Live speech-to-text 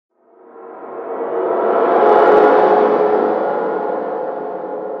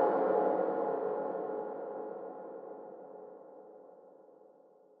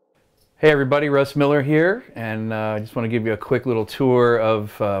Hey everybody, Russ Miller here, and I just want to give you a quick little tour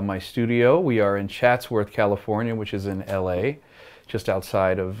of my studio. We are in Chatsworth, California, which is in LA, just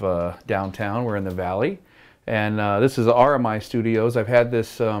outside of downtown. We're in the Valley, and this is the RMI Studios. I've had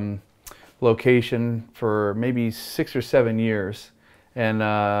this location for maybe 6 or 7 years, and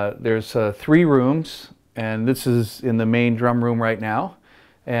there's 3 rooms, and this is in the main drum room right now.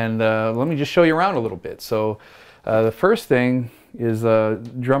 And let me just show you around a little bit. So the first thing is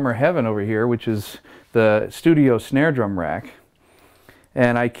drummer heaven over here, which is the studio snare drum rack,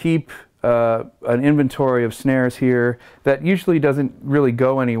 and I keep an inventory of snares here that usually doesn't really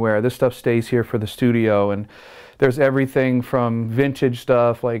go anywhere. This stuff stays here for the studio, and there's everything from vintage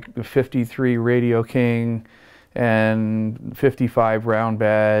stuff like the 53 Radio King and 55 Round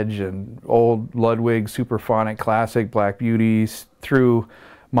Badge and old Ludwig Superphonic Classic Black Beauties through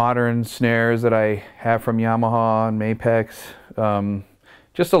modern snares that I have from Yamaha and Mapex.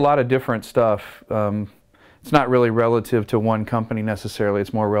 Just a lot of different stuff. It's not really relative to one company necessarily.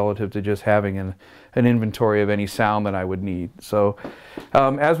 It's more relative to just having an inventory of any sound that I would need. So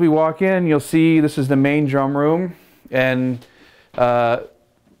as we walk in, you'll see this is the main drum room. And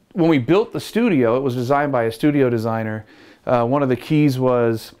when we built the studio, it was designed by a studio designer. One of the keys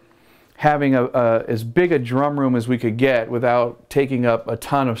was having as big a drum room as we could get without taking up a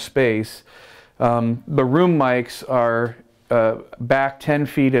ton of space. The room mics are back 10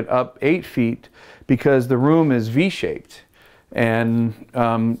 feet and up 8 feet because the room is V-shaped, and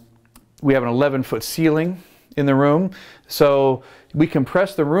we have an 11-foot ceiling in the room, so we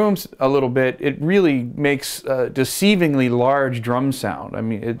compress the rooms a little bit. It really makes a deceivingly large drum sound. I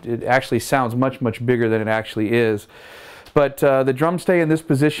mean, it actually sounds much bigger than it actually is. But the drums stay in this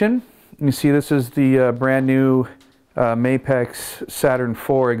position. You see, this is the brand new Mapex Saturn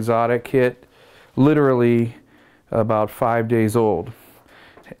IV Exotic kit, literally about 5 days old.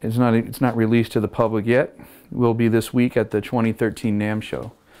 It's not released to the public yet. It will be this week at the 2013 NAMM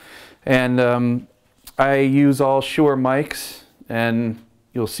show. And I use all Shure mics, and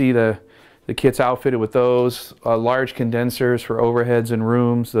you'll see the kit's outfitted with those large condensers for overheads and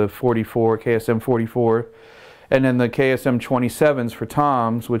rooms, the 44 KSM 44. And then the KSM 27s for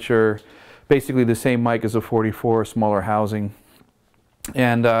toms, which are basically the same mic as a 44, smaller housing.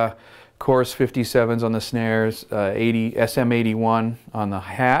 And of course 57s on the snares, SM 81 on the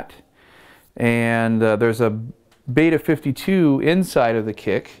hat. And there's a Beta 52 inside of the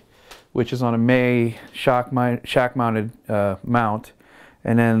kick, which is on a May shock mounted mount.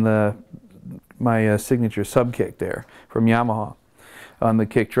 And then my signature sub kick there from Yamaha on the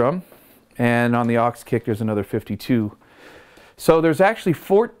kick drum. And on the aux kick there's another 52. So there's actually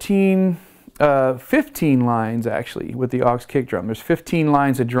 15 lines actually with the aux kick drum. There's 15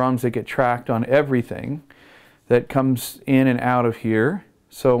 lines of drums that get tracked on everything that comes in and out of here.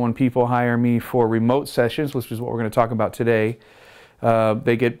 So when people hire me for remote sessions, which is what we're going to talk about today,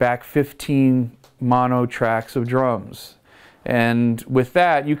 they get back 15 mono tracks of drums. And with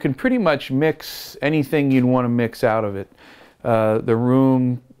that, you can pretty much mix anything you'd want to mix out of it. The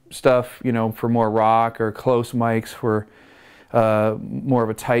room stuff, you know, for more rock, or close mics for more of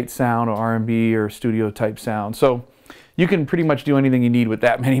a tight sound, or R&B or studio type sound. So you can pretty much do anything you need with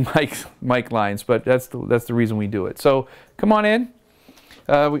that many mic lines, but that's the reason we do it. So come on in.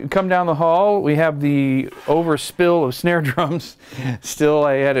 We come down the hall. We have the overspill of snare drums. Still,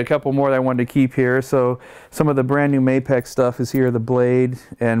 I had a couple more that I wanted to keep here. So some of the brand new Mapex stuff is here, the Blade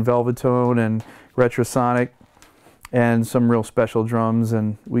and Velvetone and Retrosonic, and some real special drums,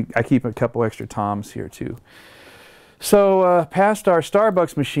 and I keep a couple extra toms here too. So past our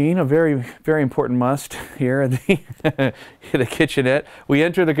Starbucks machine, a very important must here at the kitchenette, we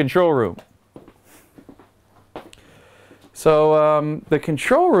enter the control room. So the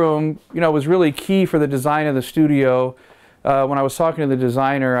control room, you know, was really key for the design of the studio. When I was talking to the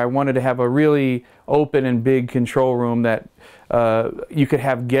designer, I wanted to have a really open and big control room that you could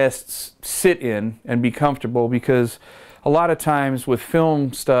have guests sit in and be comfortable, because a lot of times with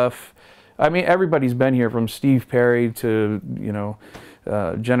film stuff, I mean, everybody's been here, from Steve Perry to, you know,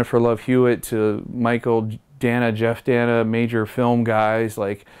 Jennifer Love Hewitt to Michael Dana, Jeff Dana, major film guys.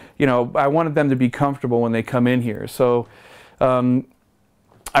 Like, you know, I wanted them to be comfortable when they come in here. So I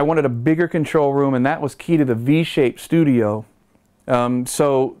wanted a bigger control room, and that was key to the V-shaped studio.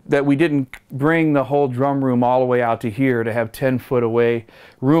 So that we didn't bring the whole drum room all the way out to here to have 10-foot away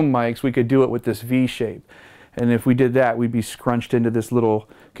room mics. We could do it with this V-shape. And if we did that, we'd be scrunched into this little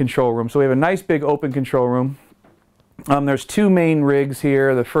control room. So we have a nice big open control room. There's 2 main rigs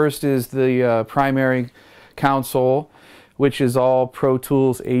here. The first is the primary console, which is all Pro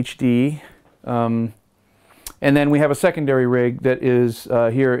Tools HD. And then we have a secondary rig that is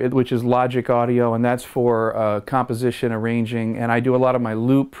here, which is Logic Audio, and that's for composition, arranging, and I do a lot of my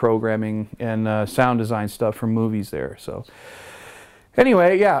loop programming and sound design stuff for movies there. So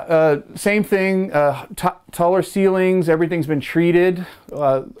anyway, yeah, same thing, taller ceilings, everything's been treated.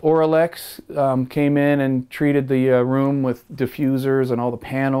 Oralex came in and treated the room with diffusers and all the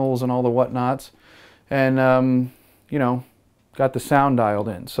panels and all the whatnots, and you know, got the sound dialed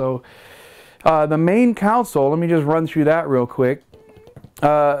in. So the main console, let me just run through that real quick.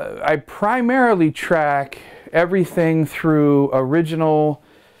 I primarily track everything through original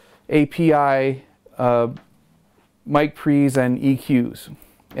API mic pre's and EQs.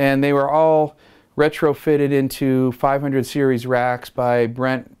 And they were all retrofitted into 500 series racks by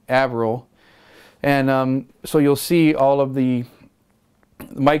Brent Averill. And so you'll see all of the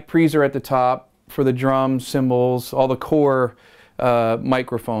mic pre's are at the top for the drums, cymbals, all the core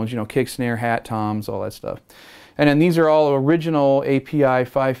microphones, you know, kick, snare, hat, toms, all that stuff. And then these are all original API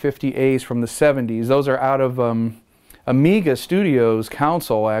 550As from the 70s. Those are out of Amiga Studios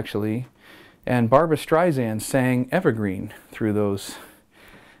console, actually. And Barbra Streisand sang Evergreen through those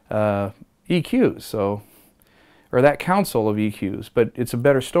EQs, so, or that console of EQs. But it's a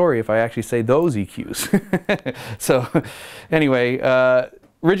better story if I actually say those EQs. So anyway,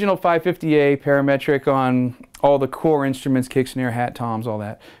 original 550A parametric on all the core instruments, kick, snare, hat, toms, all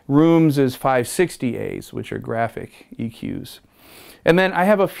that. Rooms is 560As, which are graphic EQs. And then I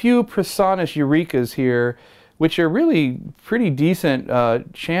have a few Presonus Eurekas here, which are really pretty decent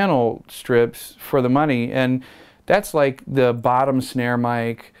channel strips for the money. And that's like the bottom snare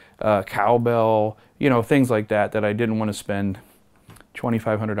mic, cowbell, you know, things like that that I didn't want to spend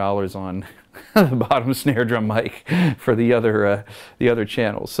 $2,500 on the bottom snare drum mic for the other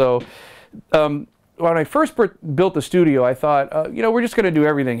channels. So when I first built the studio, I thought, you know, we're just going to do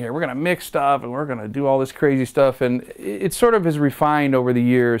everything here. We're going to mix stuff and we're going to do all this crazy stuff. And it sort of has refined over the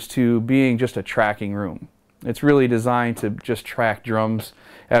years to being just a tracking room. It's really designed to just track drums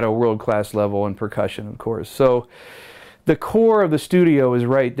at a world-class level, and percussion, of course. So the core of the studio is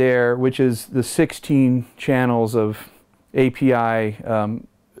right there, which is the 16 channels of API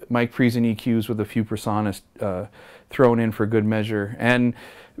mic pre's and EQs with a few Presonus thrown in for good measure. And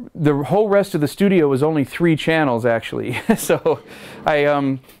the whole rest of the studio is only 3 channels, actually. So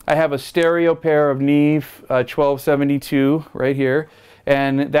I have a stereo pair of Neve 1272 right here.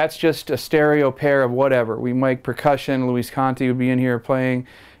 And that's just a stereo pair of whatever. We mic percussion, Luis Conti would be in here playing,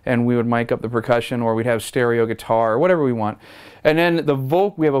 and we would mic up the percussion, or we'd have stereo guitar, or whatever we want. And then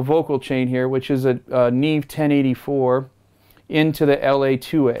we have a vocal chain here, which is a Neve 1084 into the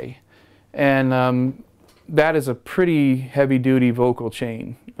LA2A. And that is a pretty heavy-duty vocal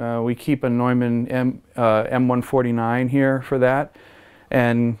chain. We keep a Neumann M149 here for that.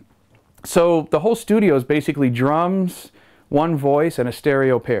 And so the whole studio is basically drums, one voice, and a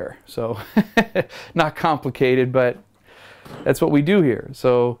stereo pair. So not complicated, but that's what we do here.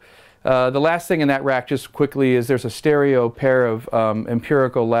 So the last thing in that rack, just quickly, is there's a stereo pair of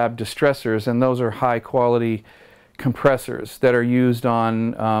Empirical Lab distressors, and those are high quality compressors that are used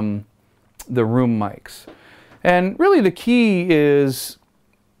on the room mics. And really the key is,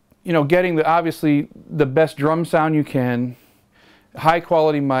 you know, getting obviously the best drum sound you can, high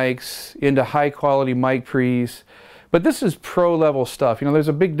quality mics into high quality mic pre's. But this is pro level stuff. You know, there's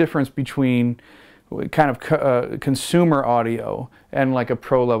a big difference between kind of consumer audio and like a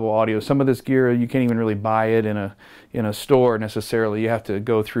pro level audio. Some of this gear, you can't even really buy it in a store necessarily. You have to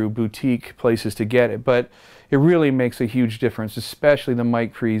go through boutique places to get it. But it really makes a huge difference, especially the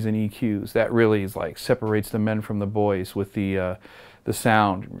mic pre's and EQs. That really is like separates the men from the boys with the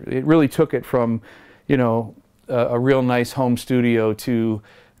sound. It really took it from, you know, a real nice home studio to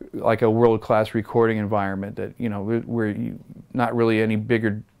like a world-class recording environment that, you know, where not really any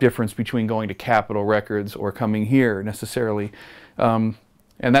bigger difference between going to Capitol Records or coming here necessarily.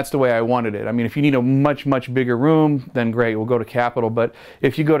 And that's the way I wanted it. I mean, if you need a much, much bigger room, then great, we'll go to Capitol. But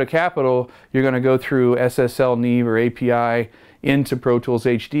if you go to Capitol, you're going to go through SSL, Neve, or API into Pro Tools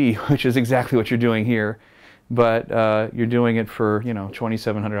HD, which is exactly what you're doing here. But you're doing it for, you know,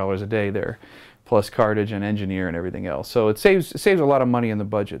 $2,700 a day there, plus cartage and engineer and everything else. So it saves a lot of money in the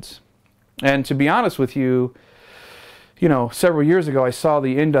budgets. And to be honest with you, you know, several years ago I saw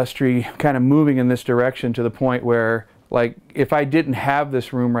the industry kind of moving in this direction to the point where, like, if I didn't have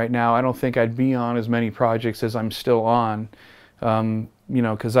this room right now, I don't think I'd be on as many projects as I'm still on. You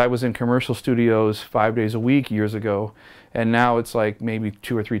know, because I was in commercial studios 5 days a week years ago, and now it's like maybe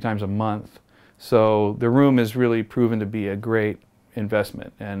 2 or 3 times a month. So the room has really proven to be a great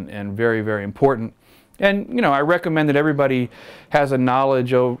investment and very, very important. And, you know, I recommend that everybody has a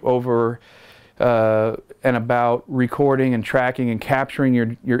knowledge over, and about recording and tracking and capturing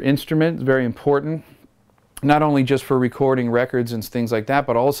your instrument. It's very important, not only just for recording records and things like that,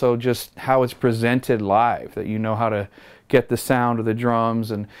 but also just how it's presented live, that you know how to get the sound of the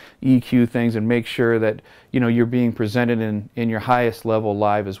drums and EQ things and make sure that you're being presented in your highest level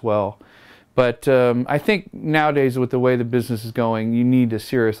live as well. But I think nowadays, with the way the business is going, you need to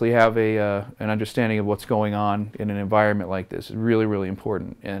seriously have an understanding of what's going on in an environment like this. It's really, really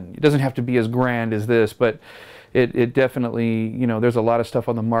important. And it doesn't have to be as grand as this, but it definitely, there's a lot of stuff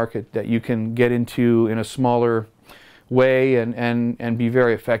on the market that you can get into in a smaller way and be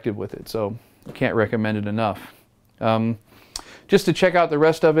very effective with it. So I can't recommend it enough. Just to check out the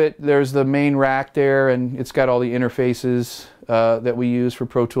rest of it, there's the main rack there, and it's got all the interfaces that we use for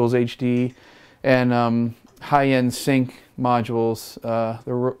Pro Tools HD, and high-end sync modules,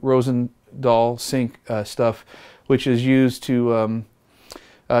 the Rosendahl sync stuff, which is used to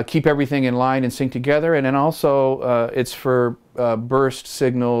keep everything in line and sync together. And then also it's for burst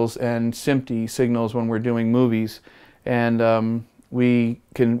signals and SMPTE signals when we're doing movies. And we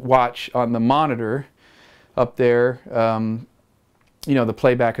can watch on the monitor up there, the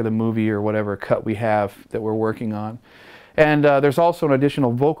playback of the movie or whatever cut we have that we're working on. And there's also an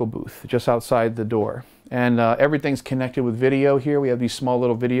additional vocal booth just outside the door. And everything's connected with video here. We have these small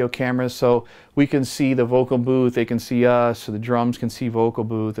little video cameras, so we can see the vocal booth, they can see us, so the drums can see vocal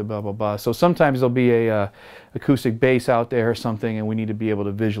booth, and blah, blah, blah. So sometimes there'll be a acoustic bass out there or something, and we need to be able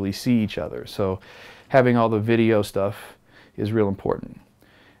to visually see each other. So having all the video stuff is real important.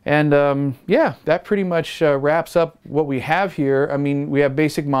 And yeah, that pretty much wraps up what we have here. I mean, we have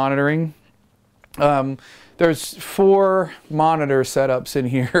basic monitoring. There's 4 monitor setups in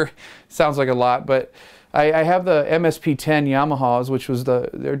here. Sounds like a lot, but I have the MSP10 Yamahas, which was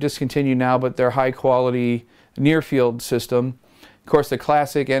they're discontinued now, but they're high quality near field system. Of course, the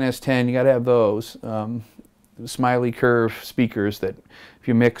classic NS10, you got to have those. Smiley curve speakers that if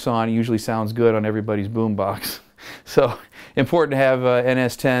you mix on, it usually sounds good on everybody's boombox. So important to have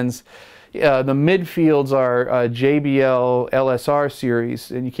NS10s. The midfields are JBL LSR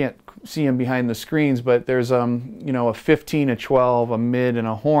series, and you can't see them behind the screens, but there's a 15, a 12, a mid, and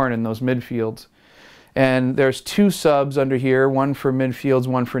a horn in those midfields. And there's 2 subs under here, one for midfields,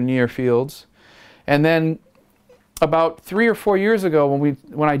 one for near fields. And then about 3 or 4 years ago,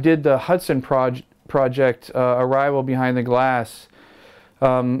 when I did the Hudson project, Arrival Behind the Glass,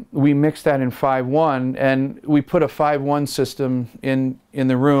 we mixed that in 5.1, and we put a 5.1 system in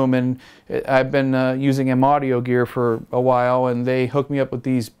the room. And I've been using M Audio gear for a while, and they hooked me up with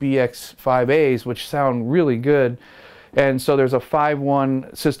these BX5As, which sound really good. And so there's a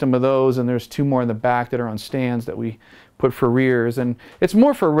 5.1 system of those, and there's 2 more in the back that are on stands that we put for rears. And it's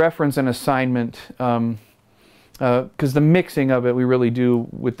more for reference and assignment, because the mixing of it we really do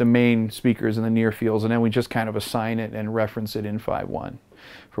with the main speakers and the near fields, and then we just kind of assign it and reference it in 5.1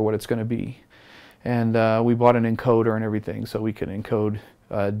 for what it's going to be. And we bought an encoder and everything, so we can encode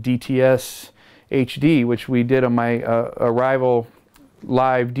DTS HD, which we did on my Arrival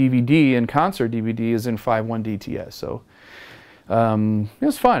live DVD and concert DVD is in 5.1 DTS. So it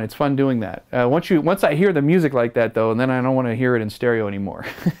was fun. It's fun doing that. Once I hear the music like that, though, and then I don't want to hear it in stereo anymore.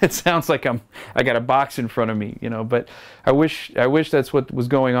 It sounds like I got a box in front of me, But I wish that's what was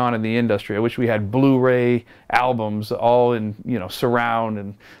going on in the industry. I wish we had Blu-ray albums all in surround,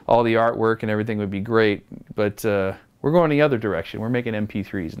 and all the artwork and everything would be great. But we're going the other direction. We're making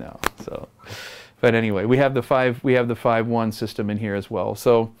MP3s now. So, but anyway, we have the 5.1 system in here as well.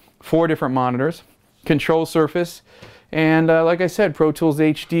 So 4 different monitors, control surface. And like I said, Pro Tools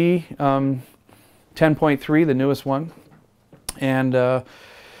HD 10.3, the newest one. And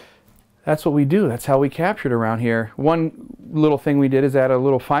that's what we do. That's how we captured around here. One little thing we did is add a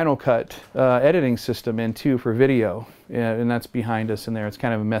little Final Cut editing system in too for video. And that's behind us in there. It's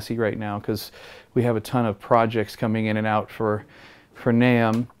kind of messy right now because we have a ton of projects coming in and out for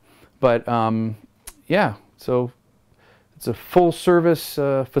NAMM. But yeah, so it's a full service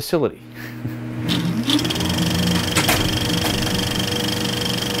facility.